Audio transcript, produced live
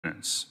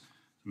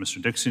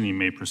Mr. Dickson, you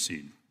may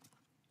proceed.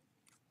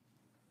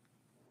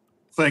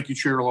 Thank you,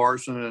 Chair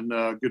Larson,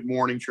 and good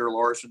morning, Chair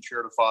Larson,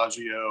 Chair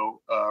DeFazio,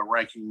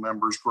 ranking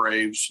members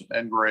Graves,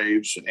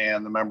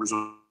 and the members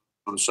of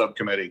the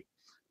subcommittee.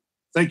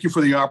 Thank you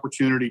for the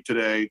opportunity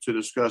today to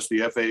discuss the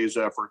FAA's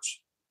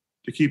efforts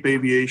to keep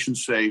aviation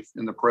safe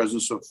in the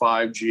presence of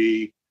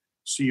 5G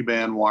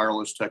C-band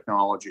wireless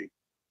technology.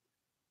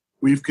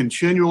 We've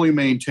continually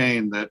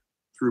maintained that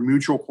through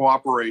mutual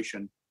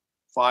cooperation,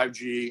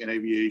 5G and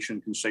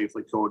aviation can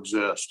safely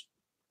coexist.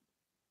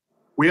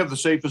 We have the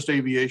safest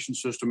aviation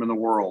system in the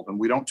world, and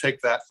we don't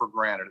take that for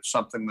granted. It's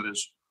something that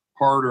is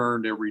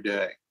hard-earned every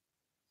day.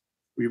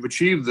 We've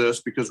achieved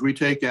this because we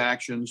take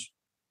actions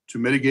to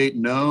mitigate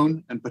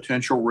known and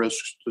potential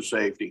risks to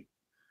safety.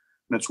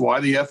 And that's why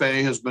the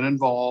FAA has been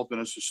involved in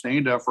a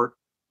sustained effort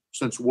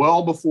since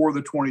well before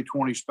the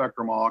 2020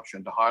 Spectrum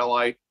auction to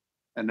highlight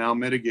and now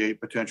mitigate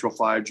potential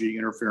 5G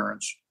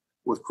interference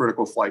with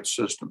critical flight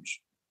systems.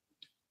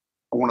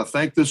 I want to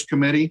thank this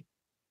committee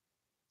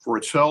for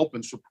its help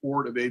and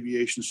support of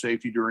aviation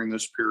safety during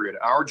this period.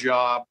 Our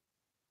job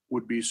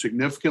would be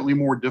significantly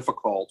more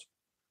difficult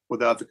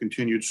without the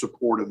continued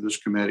support of this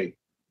committee.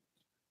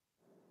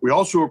 We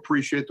also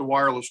appreciate the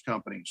wireless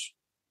companies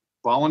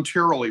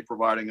voluntarily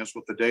providing us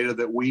with the data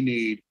that we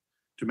need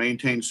to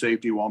maintain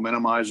safety while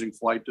minimizing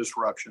flight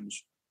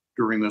disruptions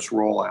during this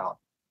rollout.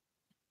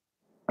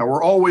 Now,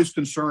 we're always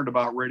concerned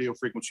about radio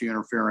frequency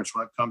interference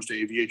when it comes to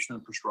aviation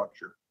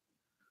infrastructure.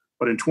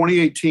 But in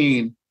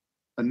 2018,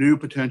 a new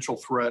potential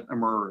threat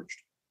emerged.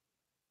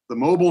 The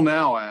Mobile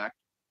Now Act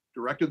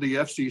directed the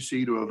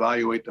FCC to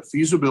evaluate the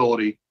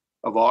feasibility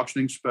of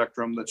auctioning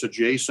spectrum that's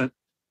adjacent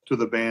to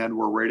the band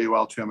where radio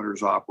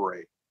altimeters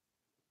operate.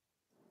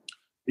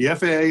 The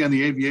FAA and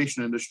the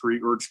aviation industry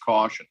urged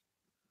caution.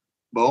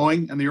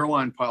 Boeing and the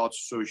Airline Pilots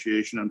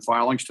Association, in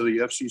filings to the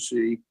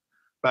FCC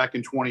back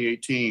in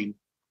 2018,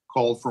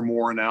 called for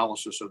more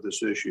analysis of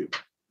this issue.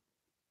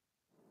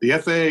 The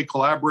FAA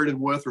collaborated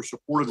with or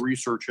supported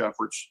research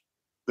efforts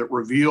that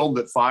revealed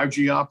that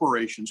 5G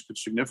operations could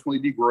significantly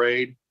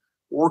degrade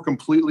or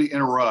completely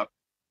interrupt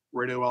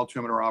radio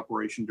altimeter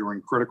operation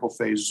during critical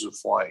phases of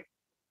flight.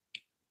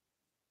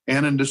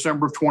 And in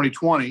December of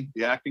 2020,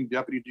 the acting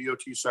Deputy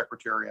DOT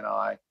Secretary and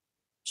I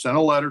sent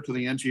a letter to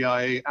the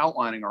NTIA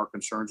outlining our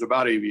concerns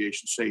about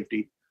aviation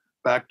safety,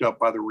 backed up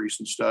by the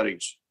recent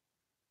studies.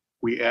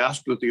 We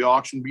asked that the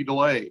auction be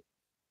delayed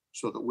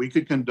so that we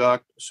could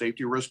conduct a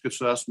safety risk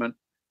assessment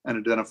and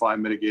identify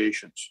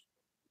mitigations.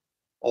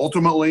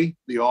 Ultimately,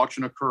 the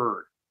auction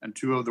occurred, and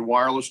two of the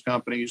wireless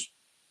companies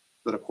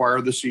that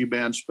acquired the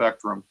C-band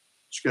spectrum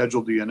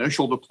scheduled the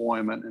initial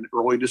deployment in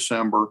early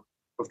December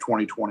of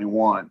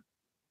 2021.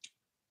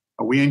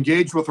 We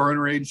engaged with our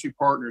interagency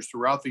partners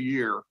throughout the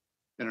year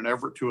in an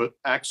effort to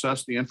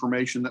access the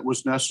information that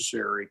was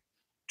necessary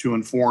to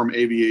inform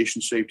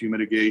aviation safety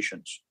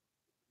mitigations.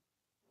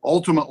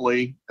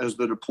 Ultimately, as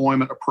the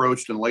deployment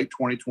approached in late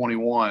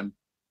 2021,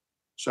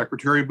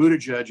 Secretary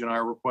Buttigieg and I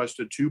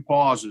requested two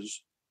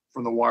pauses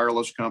from the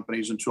wireless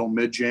companies until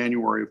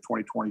mid-January of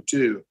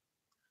 2022.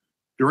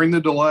 During the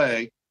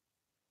delay,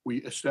 we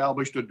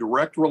established a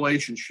direct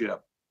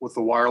relationship with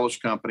the wireless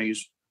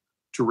companies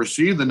to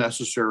receive the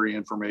necessary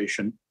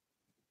information,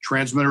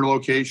 transmitter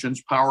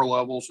locations, power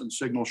levels, and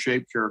signal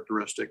shape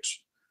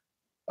characteristics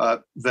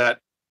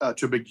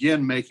to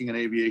begin making an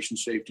aviation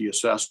safety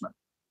assessment.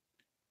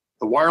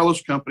 The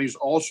wireless companies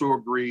also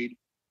agreed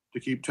to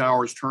keep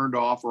towers turned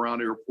off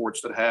around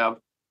airports that have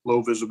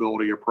low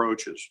visibility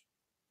approaches.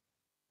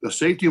 The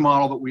safety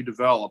model that we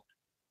developed,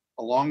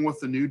 along with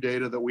the new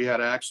data that we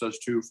had access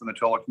to from the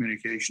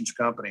telecommunications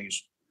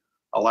companies,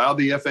 allowed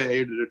the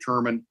FAA to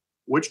determine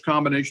which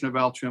combination of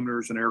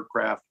altimeters and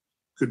aircraft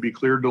could be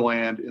cleared to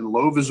land in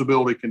low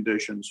visibility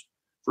conditions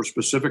for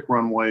specific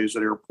runways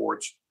at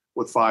airports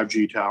with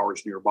 5G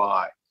towers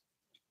nearby.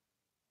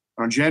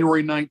 On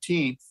January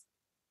 19th,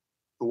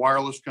 the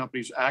wireless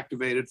companies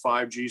activated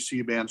 5G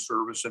C-band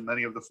service in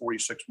many of the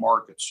 46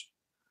 markets.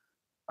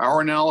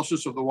 Our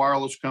analysis of the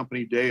wireless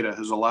company data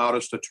has allowed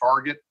us to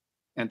target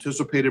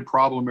anticipated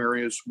problem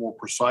areas more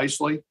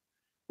precisely,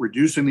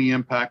 reducing the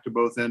impact to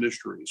both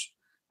industries.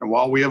 And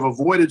while we have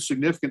avoided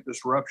significant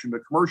disruption to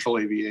commercial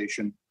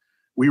aviation,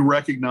 we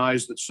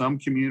recognize that some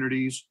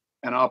communities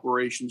and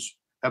operations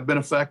have been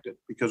affected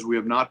because we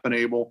have not been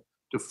able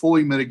to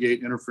fully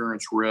mitigate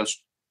interference risk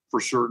for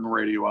certain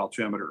radio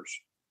altimeters.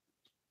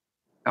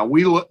 Now,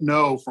 we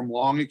know from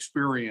long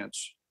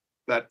experience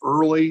that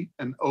early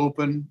and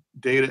open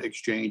data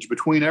exchange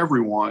between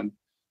everyone,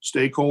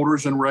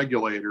 stakeholders and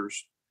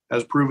regulators,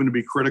 has proven to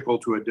be critical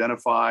to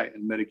identify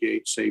and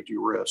mitigate safety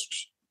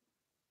risks.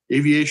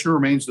 Aviation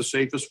remains the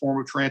safest form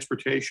of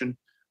transportation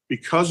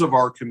because of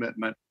our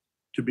commitment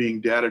to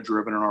being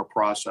data-driven in our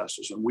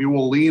processes, and we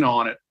will lean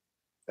on it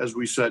as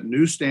we set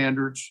new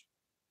standards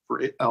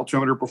for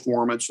altimeter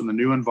performance in the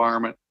new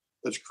environment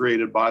that's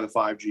created by the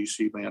 5G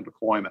C-band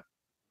deployment.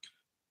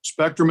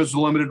 Spectrum is a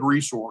limited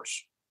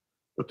resource,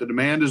 but the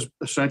demand is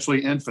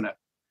essentially infinite,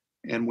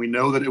 and we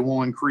know that it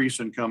will increase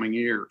in coming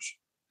years.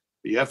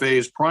 The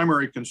FAA's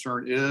primary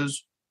concern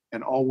is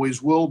and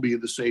always will be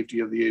the safety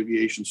of the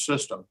aviation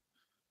system.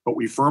 But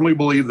we firmly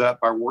believe that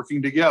by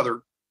working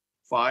together,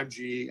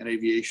 5G and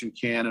aviation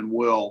can and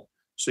will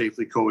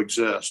safely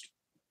coexist.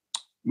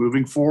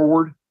 Moving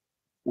forward,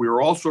 we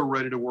are also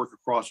ready to work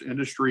across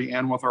industry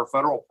and with our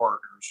federal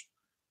partners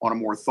on a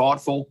more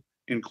thoughtful,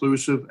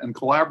 inclusive, and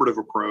collaborative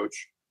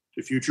approach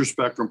to future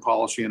spectrum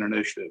policy and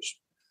initiatives.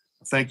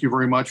 Thank you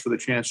very much for the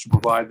chance to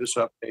provide this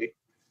update,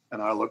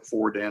 and I look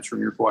forward to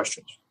answering your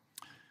questions.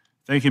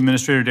 Thank you,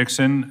 Administrator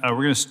Dickson. We're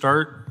going to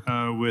start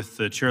with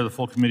the Chair of the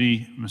Full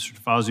Committee, Mr.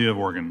 Fazio of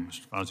Oregon.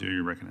 Mr. Fazio,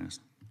 you're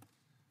recognized.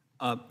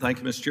 Thank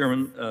you, Mr.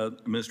 Chairman.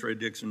 Administrator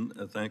Dickson,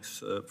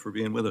 thanks for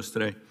being with us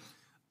today.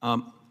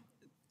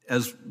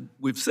 As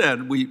we've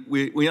said,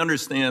 we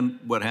understand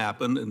what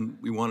happened, and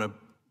we want to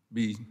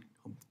be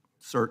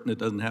certain it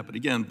doesn't happen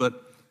again,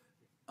 but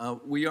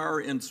we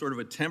are in sort of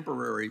a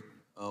temporary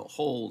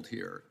hold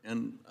here.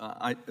 And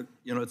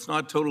it's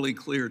not totally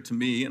clear to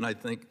me, and I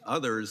think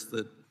others,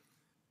 that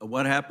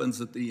what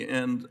happens at the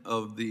end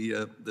of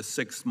the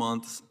 6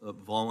 months of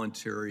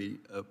voluntary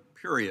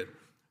period.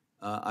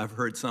 I've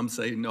heard some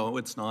say, no,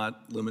 it's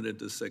not limited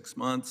to 6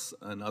 months,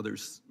 and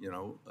others,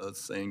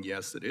 saying,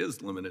 yes, it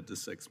is limited to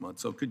 6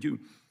 months. So could you,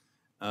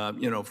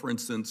 for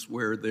instance,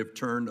 where they've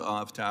turned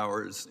off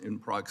towers in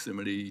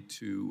proximity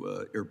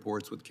to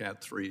airports with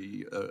Cat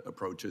 3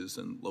 approaches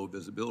and low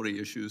visibility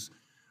issues,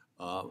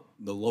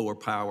 the lower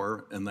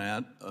power and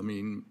that, I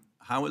mean,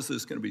 how is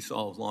this going to be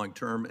solved long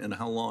term, and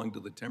how long do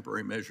the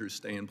temporary measures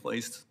stay in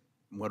place?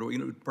 And what are we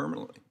going to do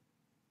permanently?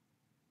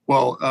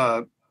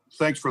 Well,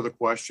 thanks for the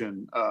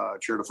question,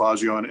 Chair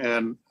DeFazio,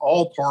 and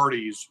all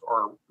parties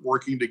are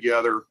working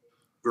together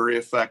very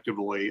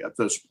effectively at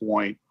this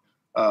point,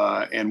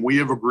 and we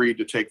have agreed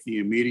to take the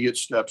immediate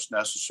steps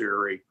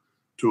necessary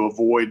to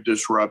avoid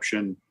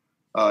disruption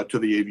to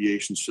the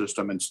aviation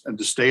system and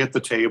to stay at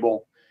the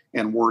table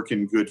and work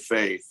in good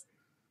faith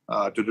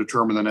to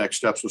determine the next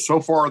steps.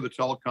 So far, the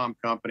telecom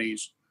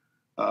companies,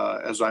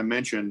 as I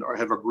mentioned,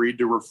 have agreed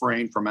to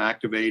refrain from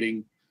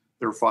activating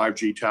their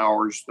 5G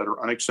towers that are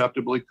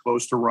unacceptably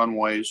close to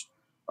runways,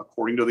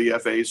 according to the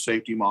FAA's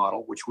safety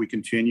model, which we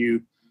continue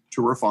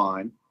to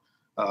refine.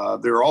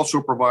 They're also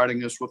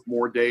providing us with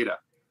more data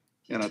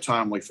in a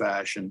timely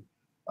fashion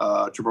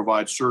to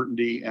provide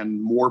certainty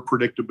and more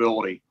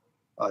predictability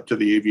to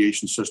the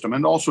aviation system,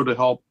 and also to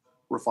help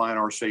refine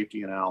our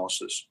safety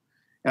analysis.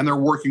 And they're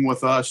working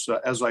with us,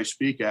 as I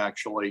speak,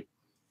 actually,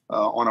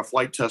 on a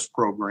flight test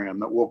program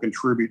that will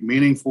contribute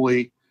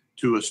meaningfully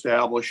to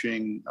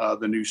establishing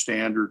the new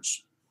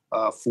standards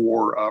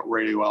for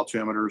radio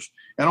altimeters,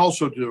 and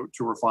also to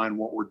refine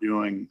what we're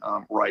doing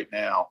right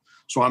now.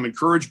 So I'm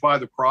encouraged by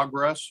the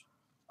progress.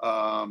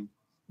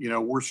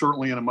 We're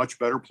certainly in a much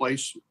better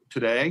place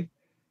today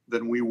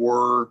than we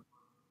were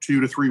 2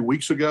 to 3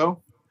 weeks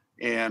ago.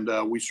 And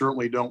we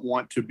certainly don't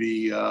want to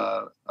be,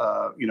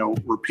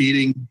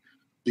 repeating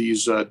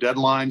these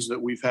deadlines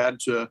that we've had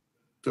to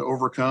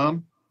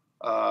overcome.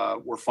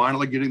 We're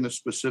finally getting the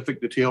specific,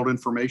 detailed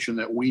information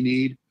that we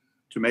need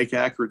to make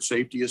accurate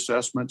safety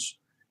assessments,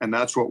 and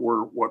that's what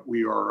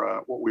we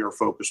are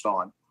focused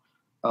on.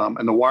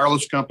 And the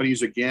wireless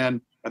companies,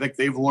 again, I think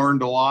they've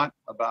learned a lot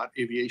about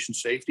aviation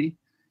safety,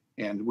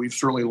 and we've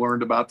certainly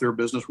learned about their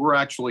business. We're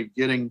actually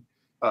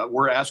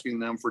we're asking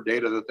them for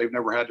data that they've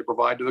never had to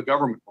provide to the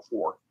government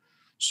before.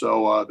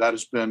 So that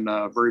has been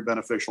very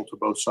beneficial to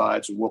both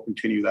sides, and we'll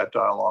continue that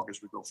dialogue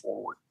as we go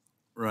forward.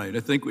 Right. I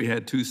think we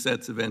had 2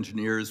 sets of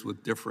engineers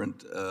with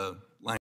different